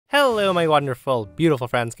Hello my wonderful, beautiful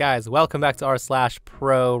friends, guys. Welcome back to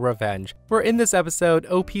r/ProRevenge, where in this episode,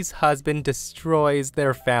 OP's husband destroys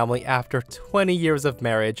their family after 20 years of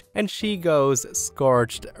marriage, and she goes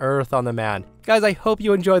scorched earth on the man. Guys, I hope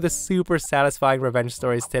you enjoy the super satisfying revenge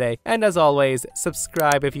stories today, and as always,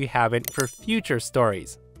 subscribe if you haven't for future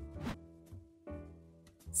stories.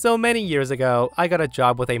 So many years ago, I got a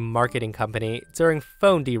job with a marketing company during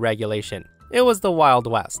phone deregulation. It was the Wild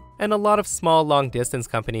West, and a lot of small long-distance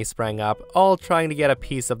companies sprang up, all trying to get a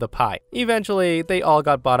piece of the pie. Eventually, they all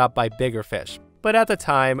got bought up by bigger fish. But at the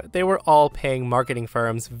time, they were all paying marketing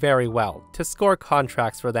firms very well to score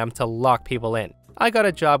contracts for them to lock people in. I got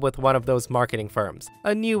a job with one of those marketing firms,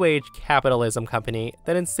 a new age capitalism company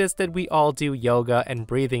that insisted we all do yoga and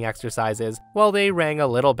breathing exercises while they rang a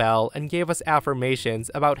little bell and gave us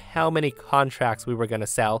affirmations about how many contracts we were going to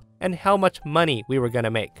sell and how much money we were going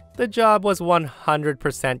to make. The job was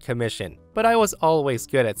 100% commission, but I was always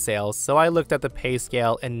good at sales, so I looked at the pay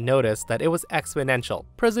scale and noticed that it was exponential,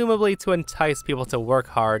 presumably to entice people to work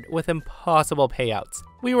hard with impossible payouts.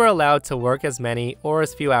 We were allowed to work as many or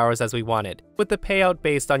as few hours as we wanted, with the payout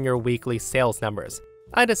based on your weekly sales numbers.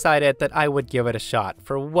 I decided that I would give it a shot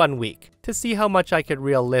for 1 week to see how much I could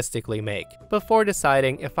realistically make, before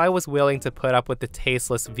deciding if I was willing to put up with the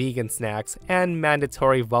tasteless vegan snacks and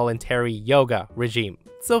mandatory voluntary yoga regime.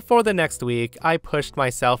 So for the next week, I pushed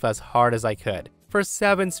myself as hard as I could. For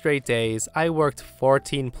 7 straight days, I worked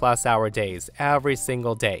 14+ hour days every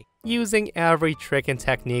single day, using every trick and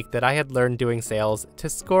technique that I had learned doing sales to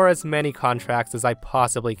score as many contracts as I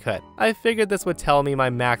possibly could. I figured this would tell me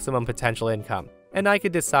my maximum potential income, and I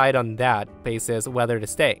could decide on that basis whether to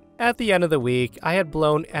stay. At the end of the week, I had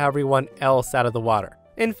blown everyone else out of the water.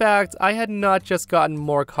 In fact, I had not just gotten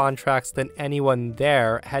more contracts than anyone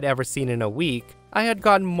there had ever seen in a week, I had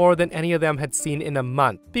gotten more than any of them had seen in a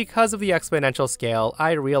month. Because of the exponential scale,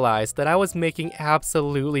 I realized that I was making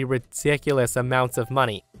absolutely ridiculous amounts of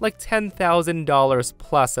money, like $10,000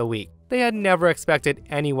 plus a week. They had never expected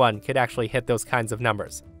anyone could actually hit those kinds of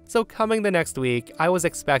numbers. So coming the next week, I was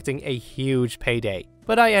expecting a huge payday,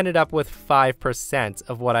 but I ended up with 5%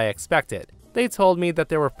 of what I expected. They told me that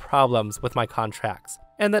there were problems with my contracts,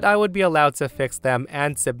 and that I would be allowed to fix them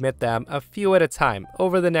and submit them a few at a time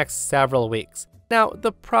over the next several weeks. Now,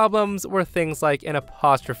 the problems were things like an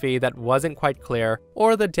apostrophe that wasn't quite clear,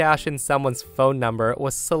 or the dash in someone's phone number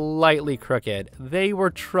was slightly crooked. They were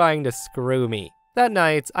trying to screw me. That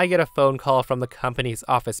night, I get a phone call from the company's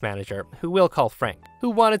office manager, who we'll call Frank, who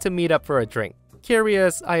wanted to meet up for a drink.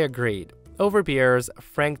 Curious, I agreed. Over beers,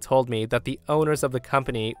 Frank told me that the owners of the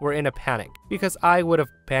company were in a panic because I would have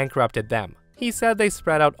bankrupted them. He said they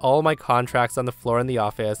spread out all my contracts on the floor in the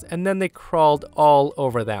office and then they crawled all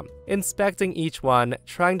over them, inspecting each one,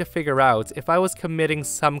 trying to figure out if I was committing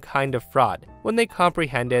some kind of fraud. When they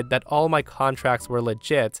comprehended that all my contracts were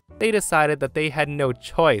legit, they decided that they had no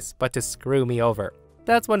choice but to screw me over.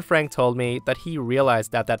 That's when Frank told me that he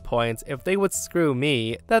realized at that point if they would screw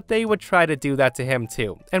me, that they would try to do that to him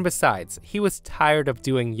too. And besides, he was tired of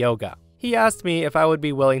doing yoga. He asked me if I would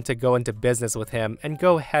be willing to go into business with him and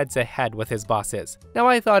go head to head with his bosses. Now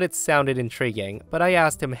I thought it sounded intriguing, but I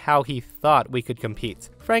asked him how he thought we could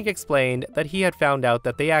compete. Frank explained that he had found out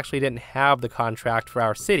that they actually didn't have the contract for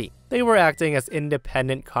our city. They were acting as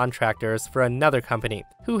independent contractors for another company,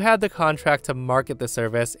 who had the contract to market the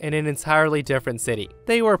service in an entirely different city.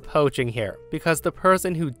 They were poaching here, because the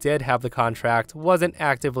person who did have the contract wasn't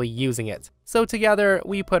actively using it. So together,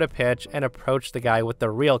 we put a pitch and approached the guy with the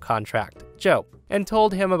real contract, Joe, and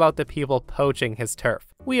told him about the people poaching his turf.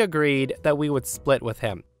 We agreed that we would split with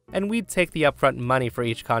him, and we'd take the upfront money for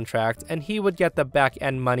each contract, and he would get the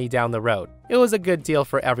back-end money down the road. It was a good deal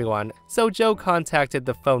for everyone, so Joe contacted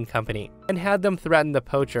the phone company and had them threaten the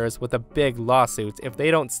poachers with a big lawsuit if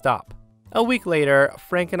they don't stop. A week later,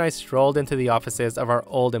 Frank and I strolled into the offices of our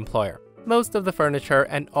old employer. Most of the furniture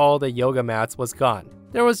and all the yoga mats was gone.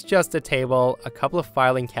 There was just a table, a couple of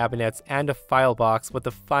filing cabinets, and a file box with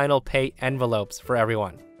the final pay envelopes for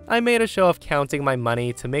everyone. I made a show of counting my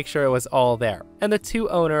money to make sure it was all there, and the two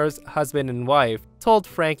owners, husband and wife, told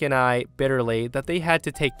Frank and I bitterly that they had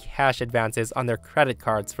to take cash advances on their credit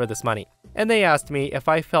cards for this money, and they asked me if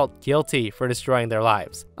I felt guilty for destroying their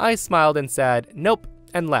lives. I smiled and said, nope,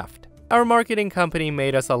 and left. Our marketing company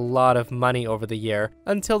made us a lot of money over the year,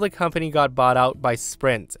 until the company got bought out by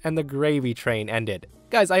Sprint and the gravy train ended.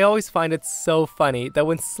 Guys, I always find it so funny that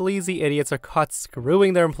when sleazy idiots are caught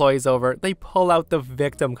screwing their employees over, they pull out the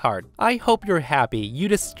victim card. I hope you're happy. You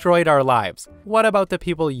destroyed our lives. What about the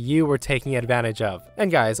people you were taking advantage of?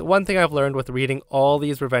 And guys, one thing I've learned with reading all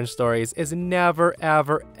these revenge stories is never,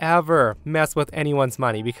 ever, ever mess with anyone's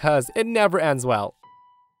money because it never ends well.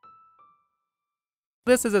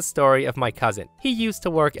 This is a story of my cousin. He used to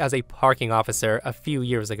work as a parking officer a few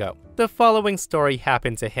years ago. The following story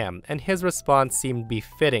happened to him, and his response seemed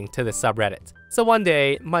befitting to the subreddit. So one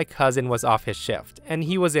day, my cousin was off his shift, and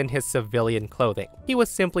he was in his civilian clothing. He was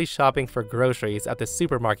simply shopping for groceries at the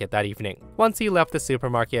supermarket that evening. Once he left the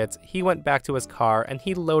supermarket, he went back to his car and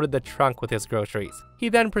he loaded the trunk with his groceries. He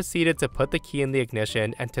then proceeded to put the key in the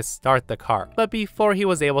ignition and to start the car. But before he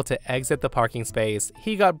was able to exit the parking space,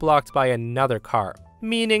 he got blocked by another car,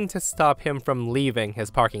 meaning to stop him from leaving his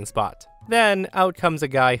parking spot. Then, out comes a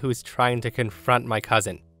guy who's trying to confront my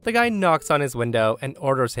cousin. The guy knocks on his window and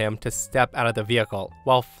orders him to step out of the vehicle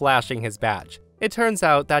while flashing his badge. It turns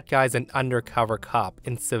out that guy's an undercover cop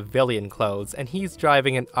in civilian clothes and he's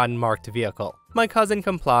driving an unmarked vehicle. My cousin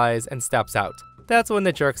complies and steps out. That's when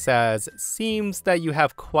the jerk says, "Seems that you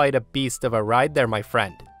have quite a beast of a ride there, my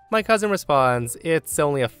friend." My cousin responds, "It's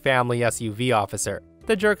only a family SUV, officer."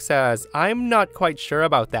 The jerk says, "I'm not quite sure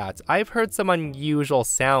about that. I've heard some unusual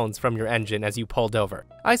sounds from your engine as you pulled over.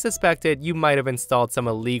 I suspected you might have installed some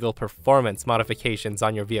illegal performance modifications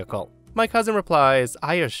on your vehicle." My cousin replies,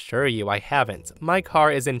 "I assure you I haven't. My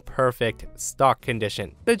car is in perfect stock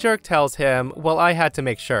condition." The jerk tells him, "Well, I had to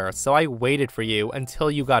make sure, so I waited for you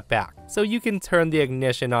until you got back, so you can turn the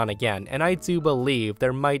ignition on again, and I do believe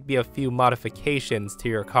there might be a few modifications to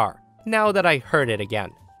your car, now that I heard it again."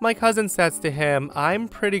 My cousin says to him, "I'm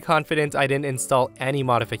pretty confident I didn't install any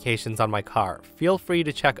modifications on my car. Feel free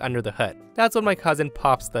to check under the hood." That's when my cousin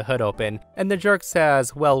pops the hood open, and the jerk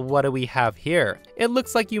says, "Well, what do we have here? It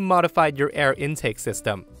looks like you modified your air intake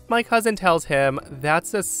system." My cousin tells him,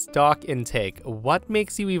 "That's a stock intake. What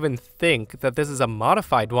makes you even think that this is a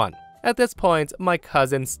modified one?" At this point, my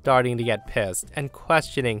cousin's starting to get pissed and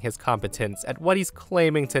questioning his competence at what he's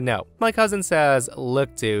claiming to know. My cousin says,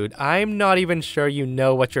 "Look dude, I'm not even sure you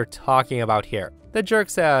know what you're talking about here." The jerk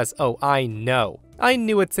says, "Oh, I know. I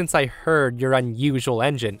knew it since I heard your unusual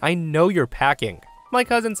engine. I know you're packing." My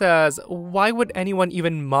cousin says, "Why would anyone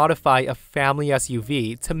even modify a family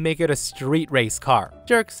SUV to make it a street race car?"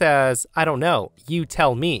 Jerk says, "I don't know. You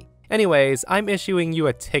tell me. Anyways, I'm issuing you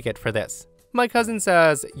a ticket for this." My cousin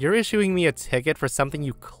says, "You're issuing me a ticket for something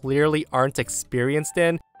you clearly aren't experienced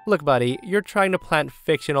in? Look buddy, you're trying to plant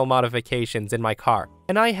fictional modifications in my car,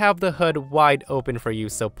 and I have the hood wide open for you,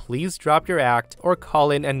 so please drop your act or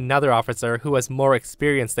call in another officer who has more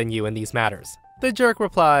experience than you in these matters." The jerk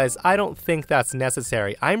replies, "I don't think that's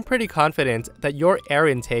necessary. I'm pretty confident that your air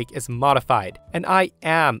intake is modified, and I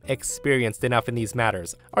am experienced enough in these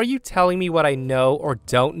matters. Are you telling me what I know or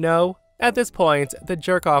don't know?" At this point, the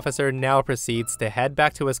jerk officer now proceeds to head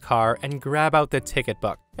back to his car and grab out the ticket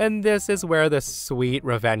book. And this is where the sweet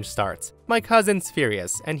revenge starts. My cousin's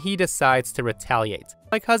furious, and he decides to retaliate.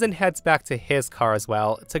 My cousin heads back to his car as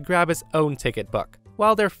well to grab his own ticket book.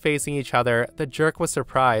 While they're facing each other, the jerk was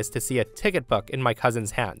surprised to see a ticket book in my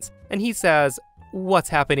cousin's hands. And he says, "What's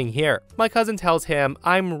happening here?" My cousin tells him,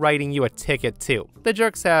 "I'm writing you a ticket too." The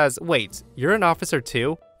jerk says, "Wait, you're an officer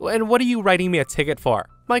too? And what are you writing me a ticket for?"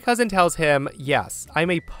 My cousin tells him, "Yes, I'm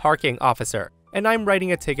a parking officer, and I'm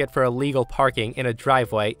writing a ticket for illegal parking in a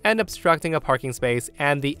driveway and obstructing a parking space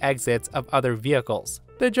and the exits of other vehicles."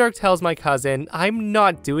 The jerk tells my cousin, "I'm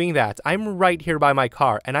not doing that. I'm right here by my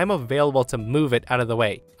car, and I'm available to move it out of the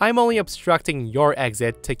way. I'm only obstructing your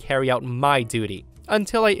exit to carry out my duty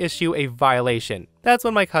until I issue a violation." That's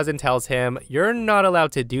when my cousin tells him, "You're not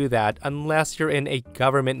allowed to do that unless you're in a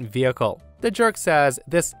government vehicle." The jerk says,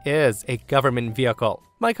 "This is a government vehicle."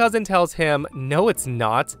 My cousin tells him, "No, it's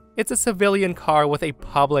not. It's a civilian car with a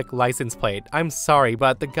public license plate. I'm sorry,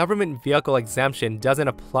 but the government vehicle exemption doesn't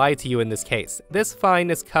apply to you in this case. This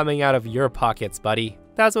fine is coming out of your pockets, buddy."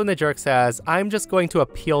 That's when the jerk says, "I'm just going to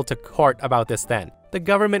appeal to court about this then. The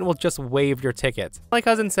government will just waive your ticket." My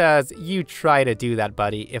cousin says, "You try to do that,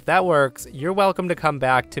 buddy. If that works, you're welcome to come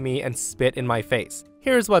back to me and spit in my face.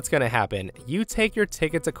 Here's what's gonna happen. You take your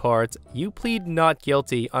ticket to court, you plead not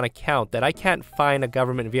guilty on account that I can't fine a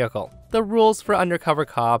government vehicle. The rules for undercover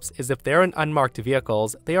cops is if they're in unmarked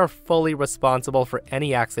vehicles, they are fully responsible for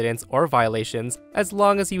any accidents or violations as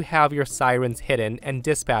long as you have your sirens hidden and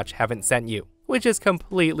dispatch haven't sent you." Which is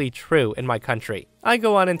completely true in my country. I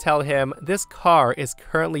go on and tell him this car is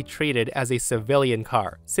currently treated as a civilian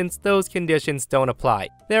car, since those conditions don't apply.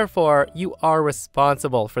 Therefore, you are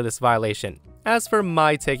responsible for this violation. As for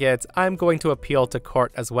my ticket, I'm going to appeal to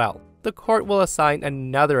court as well. The court will assign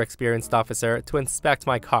another experienced officer to inspect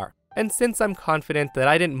my car. And since I'm confident that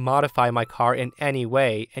I didn't modify my car in any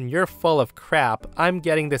way and you're full of crap, I'm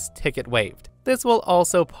getting this ticket waived. This will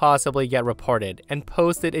also possibly get reported and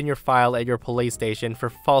posted in your file at your police station for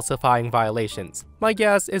falsifying violations. My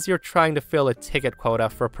guess is you're trying to fill a ticket quota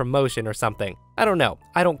for a promotion or something. I don't know.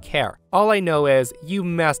 I don't care. All I know is you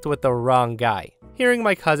messed with the wrong guy. Hearing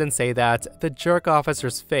my cousin say that, the jerk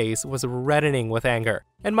officer's face was reddening with anger,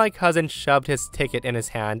 and my cousin shoved his ticket in his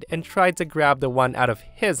hand and tried to grab the one out of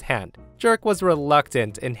his hand. Jerk was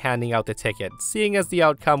reluctant in handing out the ticket, seeing as the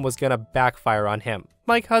outcome was gonna backfire on him.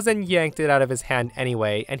 My cousin yanked it out of his hand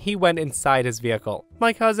anyway, and he went inside his vehicle.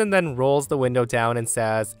 My cousin then rolls the window down and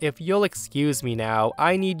says, "If you'll excuse me now,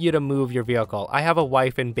 I need you to move your vehicle. I have a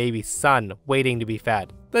wife and baby son waiting to be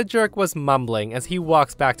fed." The jerk was mumbling as he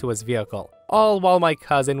walks back to his vehicle, all while my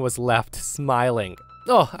cousin was left smiling.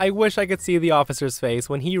 Oh, I wish I could see the officer's face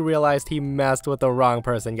when he realized he messed with the wrong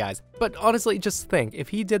person, guys. But honestly, just think, if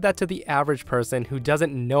he did that to the average person who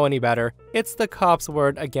doesn't know any better, it's the cop's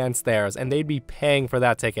word against theirs, and they'd be paying for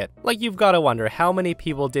that ticket. Like, you've gotta wonder, how many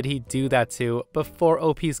people did he do that to before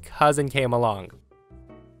OP's cousin came along?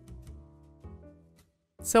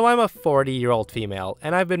 So I'm a 40-year-old female,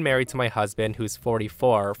 and I've been married to my husband, who's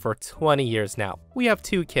 44, for 20 years now. We have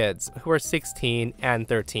 2 kids, who are 16 and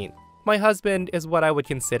 13. My husband is what I would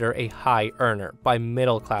consider a high earner by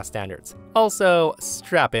middle-class standards. Also,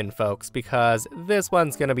 strap in, folks, because this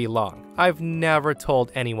one's gonna be long. I've never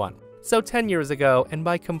told anyone. So 10 years ago, and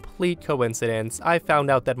by complete coincidence, I found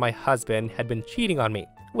out that my husband had been cheating on me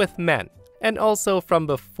with men, and also from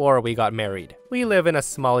before we got married. We live in a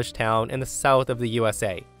smallish town in the south of the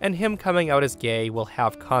USA, and him coming out as gay will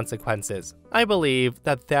have consequences. I believe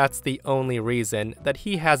that that's the only reason that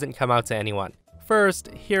he hasn't come out to anyone. First,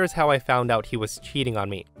 here's how I found out he was cheating on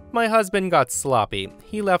me. My husband got sloppy.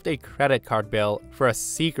 He left a credit card bill for a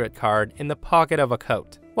secret card in the pocket of a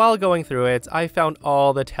coat. While going through it, I found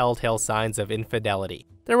all the telltale signs of infidelity.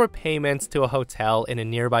 There were payments to a hotel in a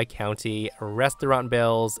nearby county, restaurant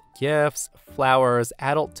bills, gifts, flowers,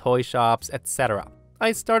 adult toy shops, etc.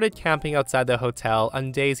 I started camping outside the hotel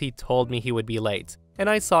on days he told me he would be late, and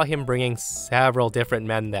I saw him bringing several different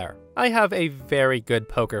men there. I have a very good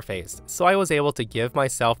poker face, so I was able to give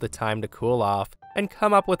myself the time to cool off and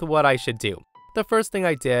come up with what I should do. The first thing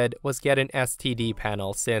I did was get an STD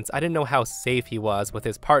panel since I didn't know how safe he was with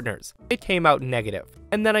his partners. It came out negative,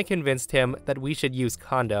 and then I convinced him that we should use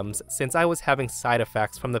condoms since I was having side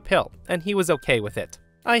effects from the pill, and he was okay with it.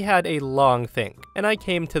 I had a long think, and I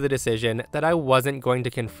came to the decision that I wasn't going to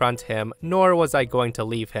confront him, nor was I going to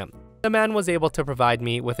leave him. The man was able to provide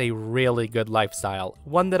me with a really good lifestyle,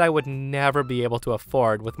 one that I would never be able to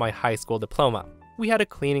afford with my high school diploma. We had a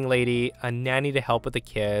cleaning lady, a nanny to help with the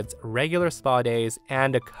kids, regular spa days,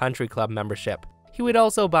 and a country club membership. He would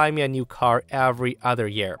also buy me a new car every other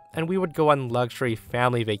year, and we would go on luxury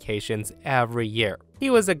family vacations every year. He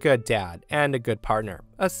was a good dad and a good partner,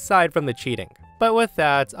 aside from the cheating. But with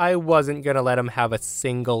that, I wasn't gonna let him have a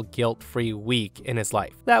single guilt-free week in his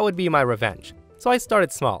life. That would be my revenge. So I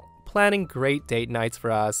started small, planning great date nights for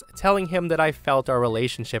us, telling him that I felt our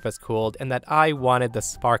relationship has cooled and that I wanted the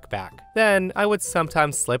spark back. Then, I would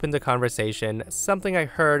sometimes slip into conversation something I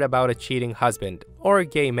heard about a cheating husband, or a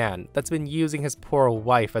gay man that's been using his poor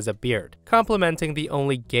wife as a beard, complimenting the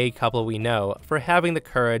only gay couple we know for having the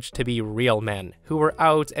courage to be real men, who were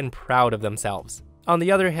out and proud of themselves. On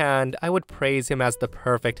the other hand, I would praise him as the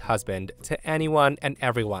perfect husband to anyone and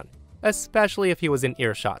everyone, especially if he was in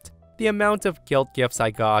earshot. The amount of guilt gifts I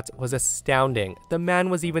got was astounding. The man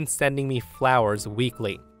was even sending me flowers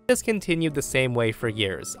weekly. This continued the same way for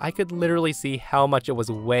years. I could literally see how much it was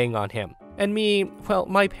weighing on him. And me, well,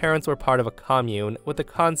 my parents were part of a commune with the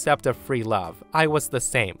concept of free love. I was the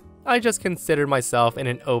same. I just considered myself in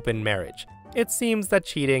an open marriage. It seems that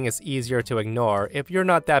cheating is easier to ignore if you're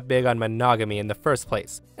not that big on monogamy in the first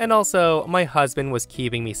place. And also, my husband was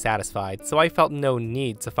keeping me satisfied, so I felt no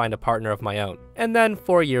need to find a partner of my own. And then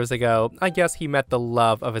 4 years ago, I guess he met the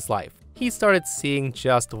love of his life. He started seeing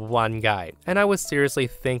just one guy, and I was seriously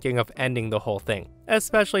thinking of ending the whole thing,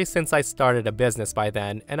 especially since I started a business by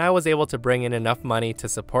then and I was able to bring in enough money to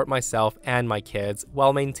support myself and my kids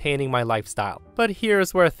while maintaining my lifestyle. But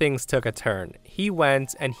here's where things took a turn. He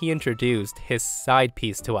went and he introduced his side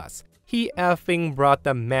piece to us. He effing brought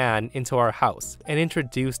the man into our house and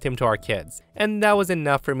introduced him to our kids, and that was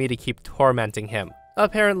enough for me to keep tormenting him.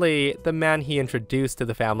 Apparently, the man he introduced to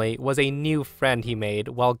the family was a new friend he made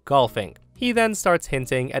while golfing. He then starts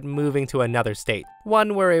hinting at moving to another state,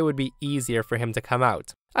 one where it would be easier for him to come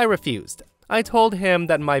out. I refused. I told him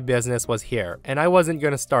that my business was here and I wasn't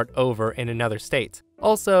going to start over in another state.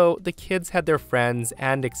 Also, the kids had their friends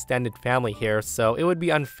and extended family here, so it would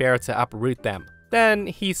be unfair to uproot them. Then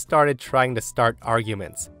he started trying to start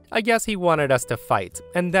arguments. I guess he wanted us to fight,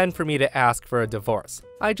 and then for me to ask for a divorce.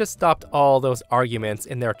 I just stopped all those arguments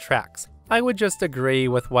in their tracks. I would just agree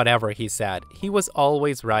with whatever he said. He was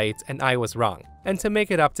always right and I was wrong. And to make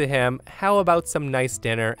it up to him, how about some nice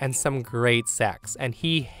dinner and some great sex? And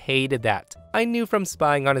he hated that. I knew from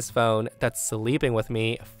spying on his phone that sleeping with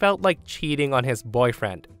me felt like cheating on his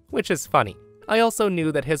boyfriend, which is funny. I also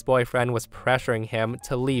knew that his boyfriend was pressuring him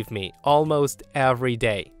to leave me almost every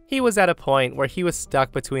day. He was at a point where he was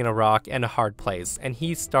stuck between a rock and a hard place, and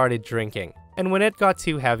he started drinking. And when it got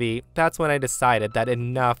too heavy, that's when I decided that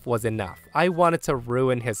enough was enough. I wanted to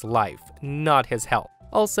ruin his life, not his health.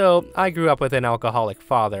 Also, I grew up with an alcoholic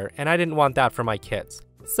father, and I didn't want that for my kids.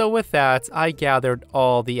 So with that, I gathered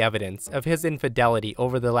all the evidence of his infidelity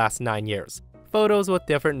over the last 9 years. Photos with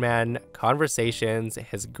different men, conversations,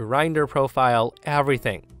 his Grindr profile,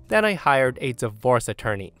 everything. Then I hired a divorce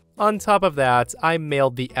attorney. On top of that, I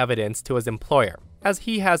mailed the evidence to his employer, as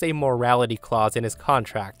he has a morality clause in his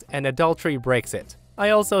contract and adultery breaks it.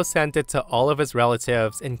 I also sent it to all of his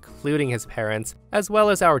relatives, including his parents, as well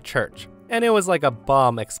as our church. And it was like a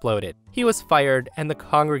bomb exploded. He was fired and the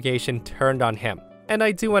congregation turned on him. And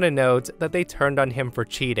I do want to note that they turned on him for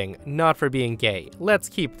cheating, not for being gay. Let's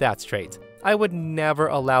keep that straight. I would never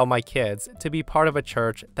allow my kids to be part of a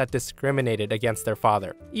church that discriminated against their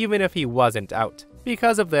father, even if he wasn't out.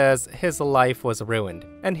 Because of this, his life was ruined,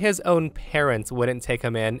 and his own parents wouldn't take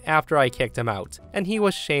him in after I kicked him out, and he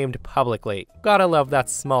was shamed publicly. Gotta love that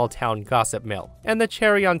small town gossip mill. And the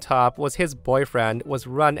cherry on top was his boyfriend was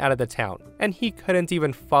run out of the town, and he couldn't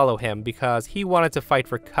even follow him because he wanted to fight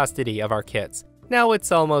for custody of our kids. Now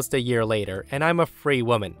it's almost a year later, and I'm a free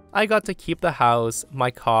woman. I got to keep the house,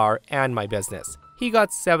 my car, and my business. He got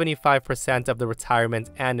 75% of the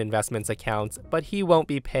retirement and investments accounts, but he won't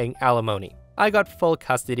be paying alimony. I got full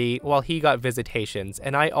custody while he got visitations,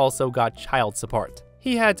 and I also got child support.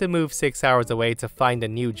 He had to move 6 hours away to find a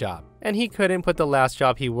new job, and he couldn't put the last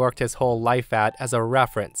job he worked his whole life at as a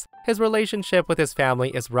reference. His relationship with his family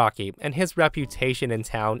is rocky, and his reputation in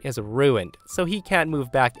town is ruined, so he can't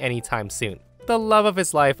move back anytime soon. The love of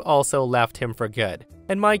his life also left him for good,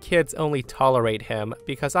 and my kids only tolerate him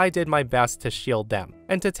because I did my best to shield them,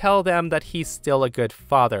 and to tell them that he's still a good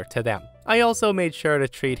father to them. I also made sure to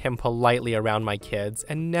treat him politely around my kids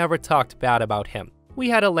and never talked bad about him. We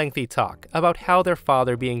had a lengthy talk about how their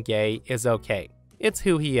father being gay is okay. It's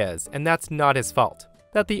who he is, and that's not his fault.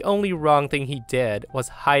 That the only wrong thing he did was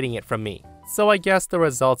hiding it from me. So I guess the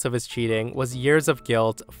results of his cheating was years of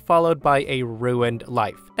guilt followed by a ruined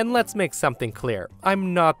life. And let's make something clear,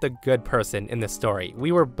 I'm not the good person in this story.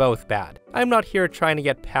 We were both bad. I'm not here trying to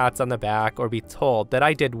get pats on the back or be told that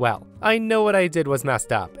I did well. I know what I did was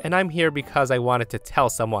messed up, and I'm here because I wanted to tell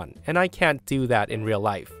someone, and I can't do that in real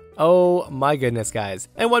life. Oh my goodness, guys.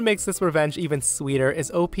 And what makes this revenge even sweeter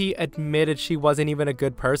is OP admitted she wasn't even a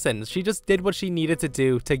good person. She just did what she needed to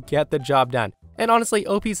do to get the job done. And honestly,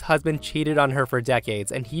 OP's husband cheated on her for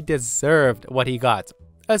decades, and he deserved what he got.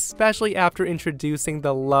 Especially after introducing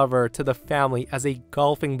the lover to the family as a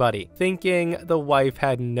golfing buddy, thinking the wife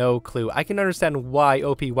had no clue. I can understand why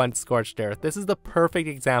OP went scorched earth. This is the perfect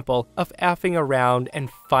example of effing around and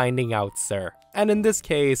finding out, sir. And in this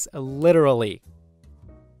case, literally.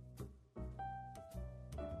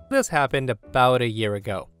 This happened about a year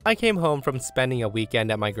ago. I came home from spending a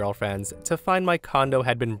weekend at my girlfriend's to find my condo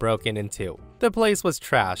had been broken into. The place was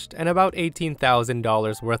trashed, and about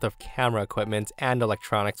 $18,000 worth of camera equipment and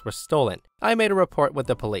electronics were stolen. I made a report with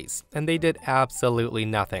the police, and they did absolutely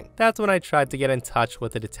nothing. That's when I tried to get in touch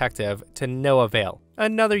with a detective, to no avail.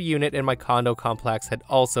 Another unit in my condo complex had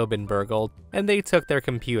also been burgled, and they took their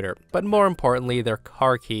computer, but more importantly their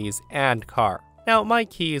car keys and car. Now, my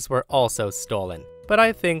keys were also stolen. But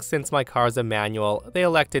I think since my car's a manual, they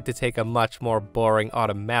elected to take a much more boring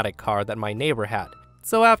automatic car that my neighbor had.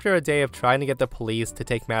 So after a day of trying to get the police to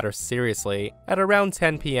take matters seriously, at around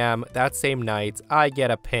 10 p.m. that same night, I get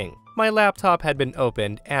a ping. My laptop had been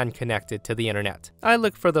opened and connected to the internet. I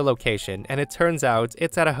look for the location, and it turns out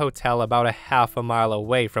it's at a hotel about a half a mile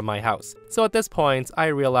away from my house. So at this point, I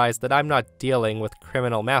realize that I'm not dealing with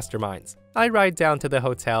criminal masterminds. I ride down to the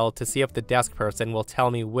hotel to see if the desk person will tell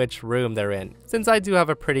me which room they're in. Since I do have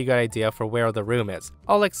a pretty good idea for where the room is,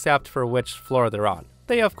 I'll accept for which floor they're on.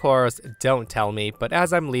 They of course don't tell me, but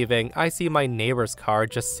as I'm leaving, I see my neighbor's car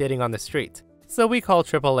just sitting on the street. So we call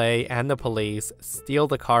AAA and the police, steal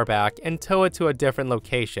the car back, and tow it to a different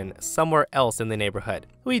location, somewhere else in the neighborhood.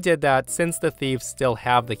 We did that since the thieves still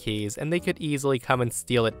have the keys and they could easily come and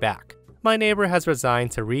steal it back. My neighbor has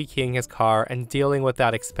resigned to rekeying his car and dealing with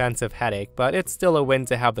that expensive headache, but it's still a win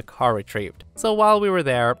to have the car retrieved. So while we were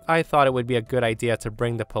there, I thought it would be a good idea to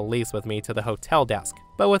bring the police with me to the hotel desk.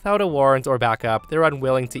 But without a warrant or backup, they're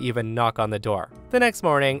unwilling to even knock on the door. The next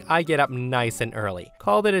morning, I get up nice and early,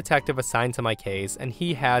 call the detective assigned to my case, and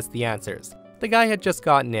he has the answers. The guy had just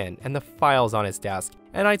gotten in, and the file's on his desk,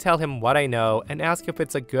 and I tell him what I know and ask if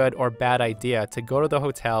it's a good or bad idea to go to the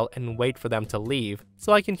hotel and wait for them to leave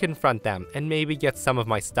so I can confront them and maybe get some of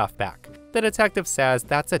my stuff back. The detective says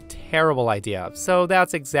that's a terrible idea, so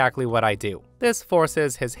that's exactly what I do. This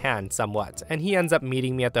forces his hand somewhat, and he ends up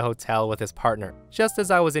meeting me at the hotel with his partner. Just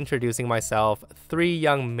as I was introducing myself, 3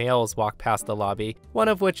 young males walk past the lobby, one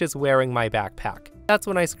of which is wearing my backpack. That's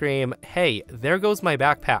when I scream, "Hey, there goes my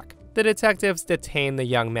backpack." The detectives detain the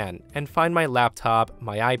young men and find my laptop,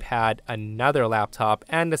 my iPad, another laptop,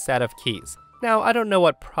 and a set of keys. Now, I don't know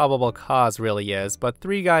what probable cause really is, but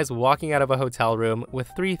 3 guys walking out of a hotel room with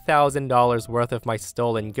 $3,000 worth of my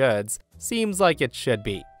stolen goods seems like it should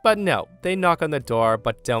be. But no, they knock on the door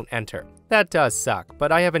but don't enter. That does suck,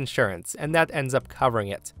 but I have insurance, and that ends up covering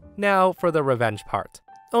it. Now for the revenge part.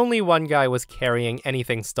 Only one guy was carrying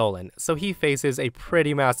anything stolen, so he faces a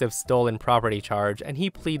pretty massive stolen property charge and he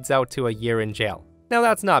pleads out to a year in jail. Now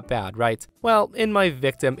that's not bad, right? Well, in my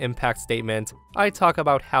victim impact statement, I talk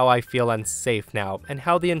about how I feel unsafe now and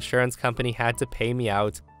how the insurance company had to pay me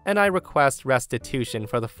out, and I request restitution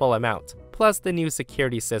for the full amount, plus the new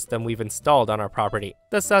security system we've installed on our property.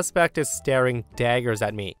 The suspect is staring daggers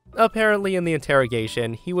at me. Apparently in the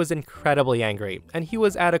interrogation, he was incredibly angry, and he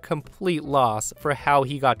was at a complete loss for how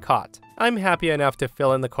he got caught. I'm happy enough to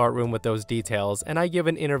fill in the courtroom with those details, and I give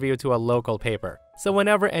an interview to a local paper. So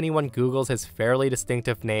whenever anyone Googles his fairly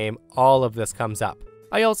distinctive name, all of this comes up.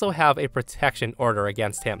 I also have a protection order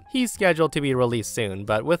against him. He's scheduled to be released soon,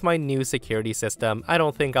 but with my new security system, I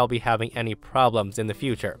don't think I'll be having any problems in the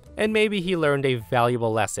future. And maybe he learned a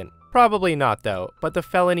valuable lesson. Probably not though, but the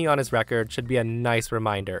felony on his record should be a nice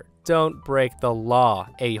reminder. Don't break the law,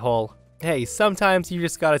 a-hole. Hey, sometimes you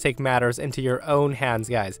just gotta take matters into your own hands,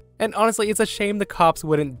 guys. And honestly, it's a shame the cops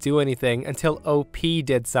wouldn't do anything until OP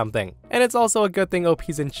did something. And it's also a good thing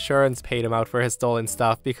OP's insurance paid him out for his stolen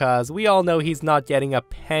stuff, because we all know he's not getting a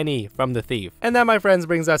penny from the thief. And that, my friends,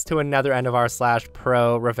 brings us to another end of our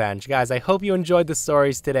 /ProRevenge. Guys, I hope you enjoyed the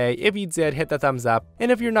stories today. If you did, hit the thumbs up.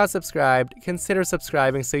 And if you're not subscribed, consider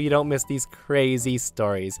subscribing so you don't miss these crazy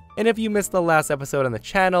stories. And if you missed the last episode on the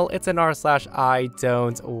channel, it's an r/I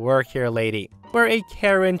don't work here lady, where a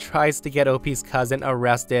Karen tries to get OP's cousin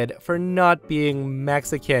arrested for not being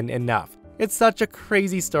Mexican enough. It's such a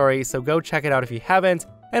crazy story, so go check it out if you haven't,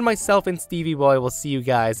 and myself and Stevie Boy will see you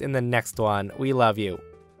guys in the next one. We love you.